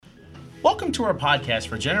Welcome to our podcast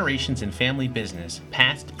for generations in family business,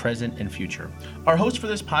 past, present, and future. Our hosts for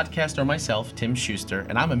this podcast are myself, Tim Schuster,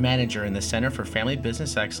 and I'm a manager in the Center for Family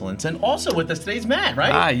Business Excellence. And also with us today is Matt,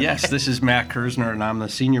 right? Yes, this is Matt Kersner, and I'm the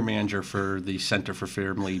senior manager for the Center for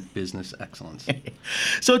Family Business Excellence.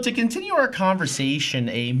 So to continue our conversation,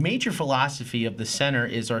 a major philosophy of the Center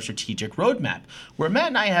is our strategic roadmap, where Matt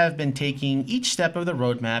and I have been taking each step of the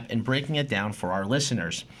roadmap and breaking it down for our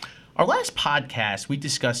listeners. Our last podcast, we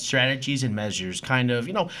discussed strategies and measures,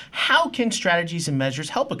 how can strategies and measures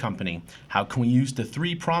help a company? How can we use the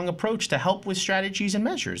three-prong approach to help with strategies and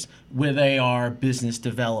measures, where they are business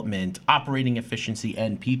development, operating efficiency,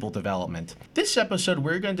 and people development? This episode,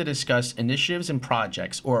 we're going to discuss initiatives and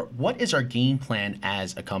projects, or what is our game plan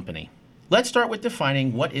as a company. Let's start with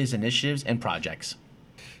defining what is initiatives and projects.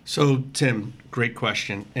 So, Tim, great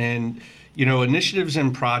question. And initiatives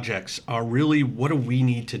and projects are really what do we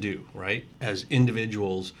need to do, right, as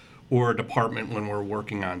individuals or a department when we're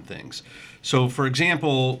working on things. So, for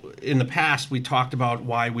example, in the past, we talked about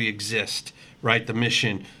why we exist, right, the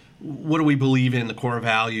mission. What do we believe in, the core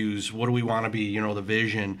values? What do we want to be, the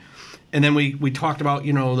vision? And then we talked about,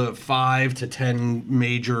 the 5 to 10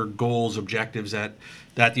 major goals, objectives that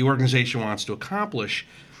the organization wants to accomplish.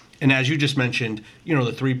 And as you just mentioned,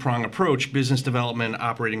 the three-prong approach, business development,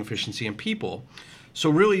 operating efficiency, and people.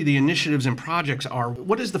 So really the initiatives and projects are,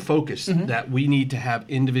 what is the focus that we need to have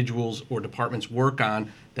individuals or departments work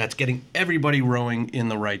on that's getting everybody rowing in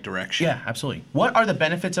the right direction? Yeah, absolutely. What are the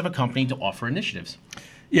benefits of a company to offer initiatives?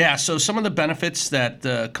 Yeah, so some of the benefits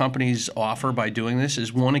that companies offer by doing this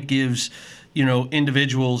is, one, it gives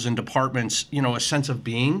individuals and departments, a sense of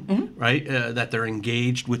being, right, that they're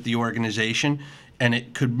engaged with the organization. And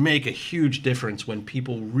it could make a huge difference when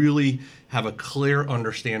people really have a clear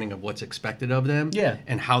understanding of what's expected of them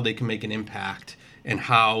and how they can make an impact and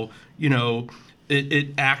how, it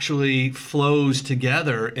actually flows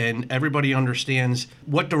together and everybody understands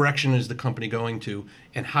what direction is the company going to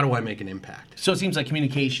and how do I make an impact. So it seems like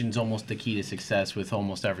communication is almost the key to success with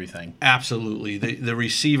almost everything. Absolutely. The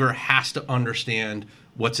receiver has to understand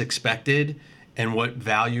what's expected and what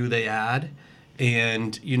value they add,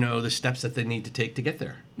 and the steps that they need to take to get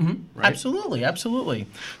there. Right? Absolutely.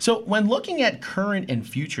 So when looking at current and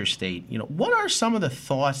future state, what are some of the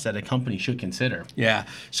thoughts that a company should consider? Yeah.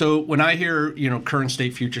 So when I hear, current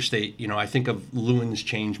state, future state, I think of Lewin's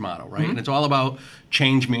change model, right? And it's all about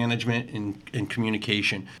change management and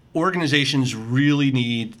communication. Organizations really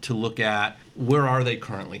need to look at where are they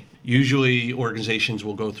currently. Usually organizations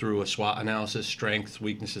will go through a SWOT analysis, strengths,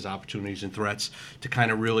 weaknesses, opportunities, and threats to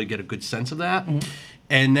kind of really get a good sense of that.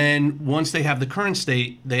 And then once they have the current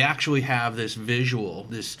state, they actually have this visual,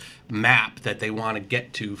 this map that they want to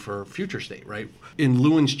get to for future state, right? In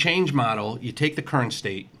Lewin's change model, you take the current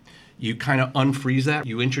state, you kind of unfreeze that,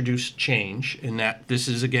 you introduce change, in that this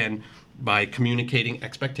is, again, by communicating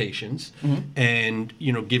expectations and,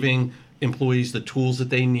 giving employees the tools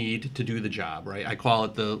that they need to do the job, right? I call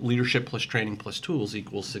it the leadership plus training plus tools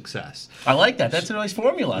equals success. I like that. That's a nice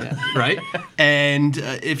formula. Right? And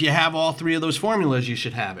if you have all three of those formulas, you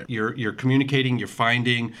should have it. You're communicating, you're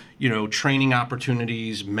finding, training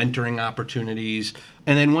opportunities, mentoring opportunities.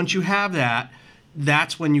 And then once you have that,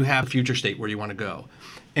 that's when you have future state where you want to go.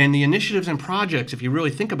 And the initiatives and projects, if you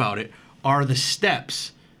really think about it, are the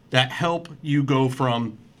steps that help you go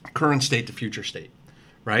from current state to future state.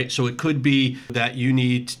 Right? So it could be that you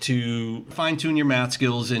need to fine-tune your math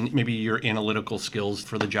skills and maybe your analytical skills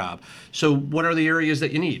for the job. So what are the areas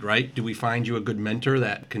that you need, right? Do we find you a good mentor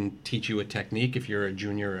that can teach you a technique if you're a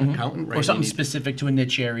junior accountant, right? Or something specific to a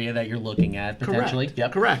niche area that you're looking at potentially.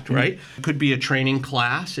 Correct, right? It could be a training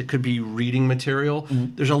class. It could be reading material.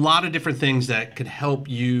 There's a lot of different things that could help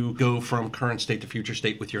you go from current state to future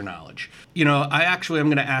state with your knowledge. I'm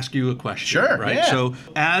going to ask you a question. Sure, right? Yeah. So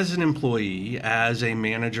as an employee, as a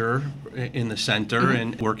manager in the center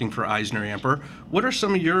and working for Eisner-Amper, what are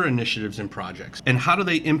some of your initiatives and projects, and how do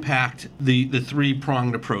they impact the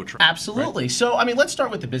three-pronged approach? Absolutely. Right? So, let's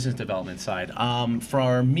start with the business development side.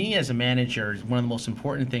 For me as a manager, one of the most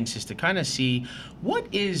important things is to kind of see what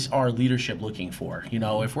is our leadership looking for.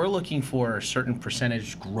 If we're looking for a certain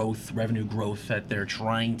percentage growth, revenue growth that they're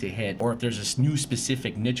trying to hit, or if there's this new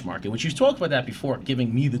specific niche market, which you talked about that before,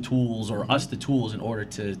 giving me the tools or us the tools in order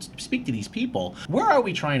to speak to these people, where are are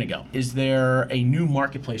we trying to go? Is there a new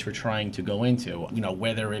marketplace we're trying to go into?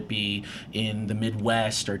 Whether it be in the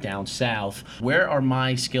Midwest or down south, where are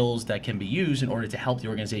my skills that can be used in order to help the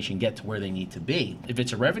organization get to where they need to be? If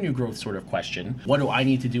it's a revenue growth sort of question, what do I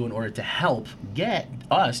need to do in order to help get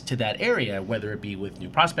us to that area, whether it be with new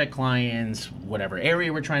prospect clients, whatever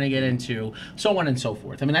area we're trying to get into, so on and so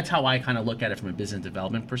forth. I mean, that's how I kind of look at it from a business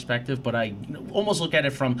development perspective, but I almost look at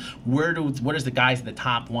it from what does the guys at the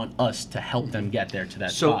top want us to help them get there to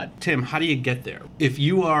that spot. So, Tim, how do you get there? If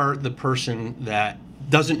you are the person that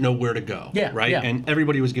doesn't know where to go, right? Yeah. And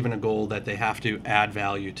everybody was given a goal that they have to add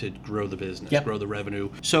value to grow the business, grow the revenue.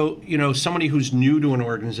 So, somebody who's new to an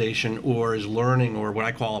organization or is learning, or what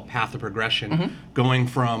I call a path of progression, going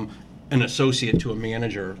from an associate to a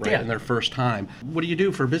manager, right, in their first time. What do you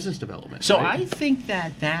do for business development? So I think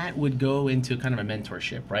that would go into kind of a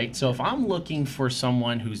mentorship, right? So if I'm looking for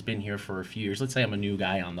someone who's been here for a few years, let's say I'm a new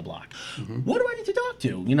guy on the block, what do I need to talk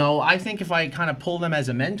to? I think if I kind of pull them as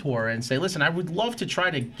a mentor and say, listen, I would love to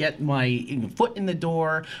try to get my foot in the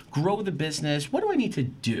door, grow the business, what do I need to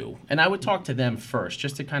do? And I would talk to them first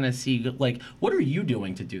just to kind of see, what are you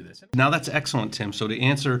doing to do this? Now that's excellent, Tim. So to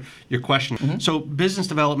answer your question, so business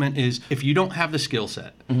development is, if you don't have the skill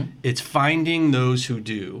set, it's finding those who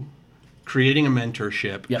do, creating a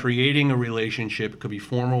mentorship, creating a relationship, it could be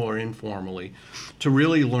formal or informally, to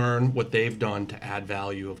really learn what they've done to add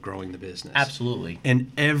value of growing the business. Absolutely.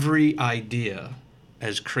 And every idea,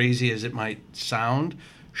 as crazy as it might sound,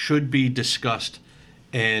 should be discussed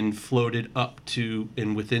and floated up to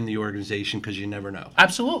and within the organization, because you never know.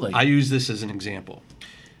 Absolutely. I use this as an example.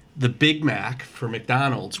 The Big Mac for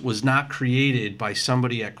McDonald's was not created by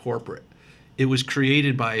somebody at corporate. It was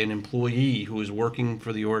created by an employee who was working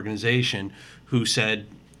for the organization who said,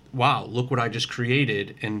 wow, look what I just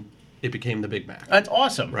created, and it became the Big Mac. That's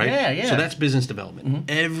awesome. Right? Yeah. So that's business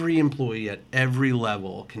development. Every employee at every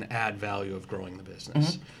level can add value of growing the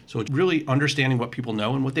business. So it's really understanding what people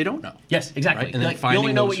know and what they don't know. Yes, exactly. Right? And then you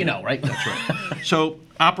only know what you know, right? That's right. So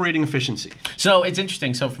operating efficiency. So it's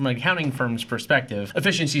interesting. So from an accounting firm's perspective,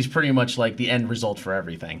 efficiency is pretty much like the end result for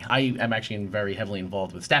everything. I am actually very heavily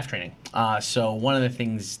involved with staff training. So one of the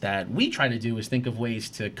things that we try to do is think of ways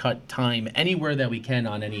to cut time anywhere that we can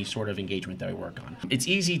on any sort of engagement that we work on. It's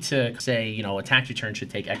easy to say, a tax return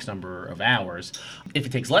should take X number of hours. If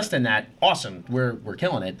it takes less than that, awesome, we're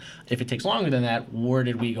killing it. If it takes longer than that, where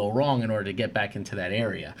did we go wrong in order to get back into that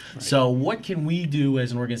area? Right. So what can we do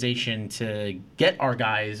as an organization to get our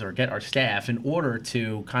guys or get our staff in order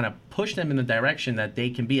to kind of push them in the direction that they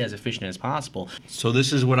can be as efficient as possible? So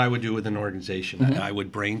this is what I would do with an organization. I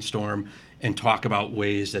would brainstorm and talk about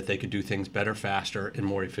ways that they could do things better, faster, and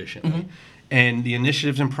more efficiently. And the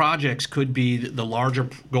initiatives and projects could be the larger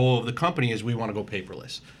goal of the company is we want to go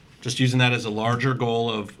paperless. Just using that as a larger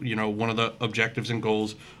goal of, one of the objectives and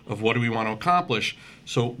goals of what do we want to accomplish.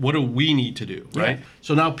 So what do we need to do, right? Yeah.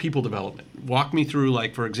 So now people development. Walk me through,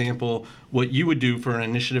 for example, what you would do for an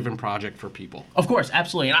initiative and project for people. Of course,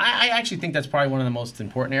 absolutely. And I actually think that's probably one of the most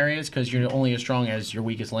important areas, because you're only as strong as your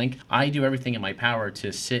weakest link. I do everything in my power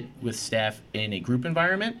to sit with staff in a group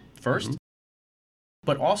environment first.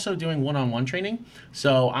 But also doing one-on-one training.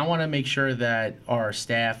 So I want to make sure that our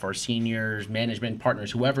staff, our seniors, management partners,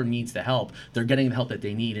 whoever needs the help, they're getting the help that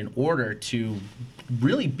they need in order to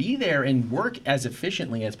really be there and work as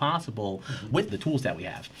efficiently as possible with the tools that we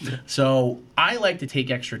have. So I like to take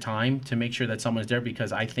extra time to make sure that someone's there,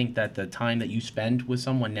 because I think that the time that you spend with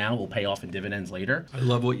someone now will pay off in dividends later. I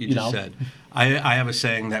love what you just said. I have a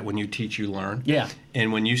saying that when you teach, you learn. Yeah.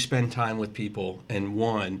 And when you spend time with people,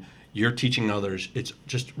 and you're teaching others, it's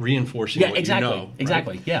just reinforcing what you know.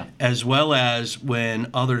 Exactly, right? yeah. As well as when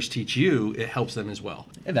others teach you, it helps them as well.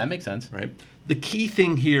 Yeah, that makes sense. Right? The key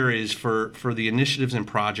thing here is for the initiatives and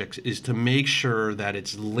projects is to make sure that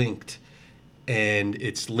it's linked, and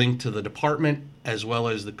it's linked to the department as well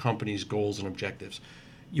as the company's goals and objectives.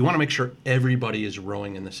 You want to make sure everybody is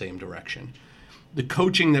rowing in the same direction. The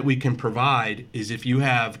coaching that we can provide is if you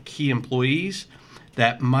have key employees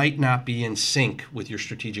that might not be in sync with your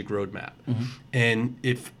strategic roadmap. And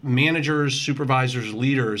if managers, supervisors,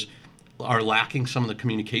 leaders are lacking some of the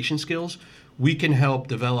communication skills, we can help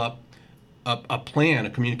develop a plan, a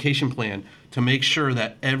communication plan, to make sure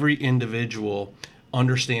that every individual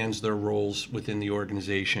understands their roles within the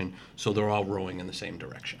organization, so they're all rowing in the same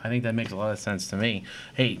direction. I think that makes a lot of sense to me.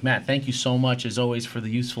 Hey, Matt, thank you so much, as always, for the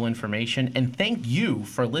useful information. And thank you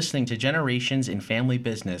for listening to Generations in Family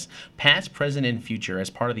Business, Past, Present, and Future, as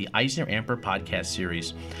part of the EisnerAmper podcast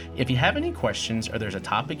series. If you have any questions or there's a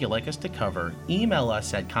topic you'd like us to cover, email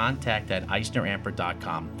us at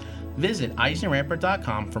contact@eisneramper.com. Visit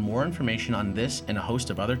EisnerAmper.com for more information on this and a host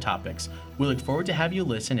of other topics. We look forward to have you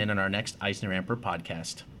listen in on our next Eisner Amper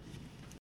podcast.